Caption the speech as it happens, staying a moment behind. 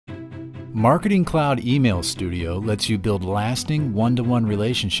Marketing Cloud Email Studio lets you build lasting one-to-one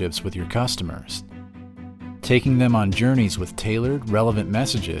relationships with your customers, taking them on journeys with tailored, relevant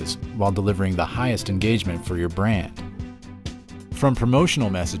messages while delivering the highest engagement for your brand. From promotional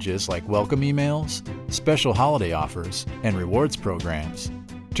messages like welcome emails, special holiday offers, and rewards programs,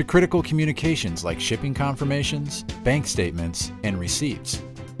 to critical communications like shipping confirmations, bank statements, and receipts.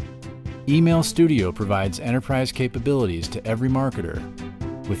 Email Studio provides enterprise capabilities to every marketer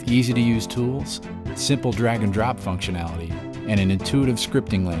with easy-to-use tools, simple drag-and-drop functionality, and an intuitive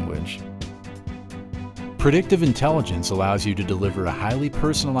scripting language. Predictive intelligence allows you to deliver a highly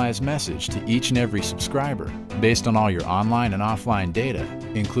personalized message to each and every subscriber based on all your online and offline data,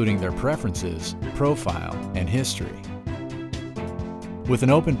 including their preferences, profile, and history. With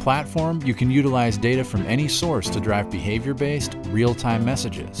an open platform, you can utilize data from any source to drive behavior-based, real-time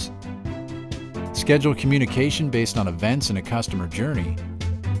messages. Schedule communication based on events in a customer journey,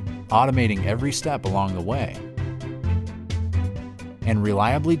 automating every step along the way, and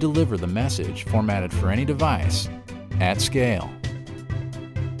reliably deliver the message formatted for any device at scale.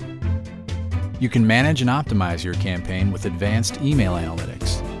 You can manage and optimize your campaign with advanced email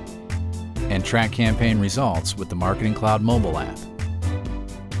analytics and track campaign results with the Marketing Cloud mobile app.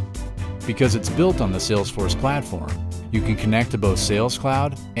 Because it's built on the Salesforce platform, you can connect to both Sales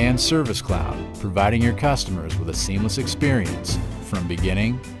Cloud and Service Cloud, providing your customers with a seamless experience from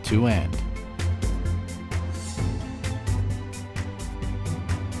beginning to end.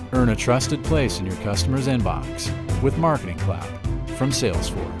 Earn a trusted place in your customer's inbox with Marketing Cloud from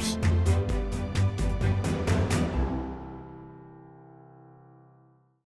Salesforce.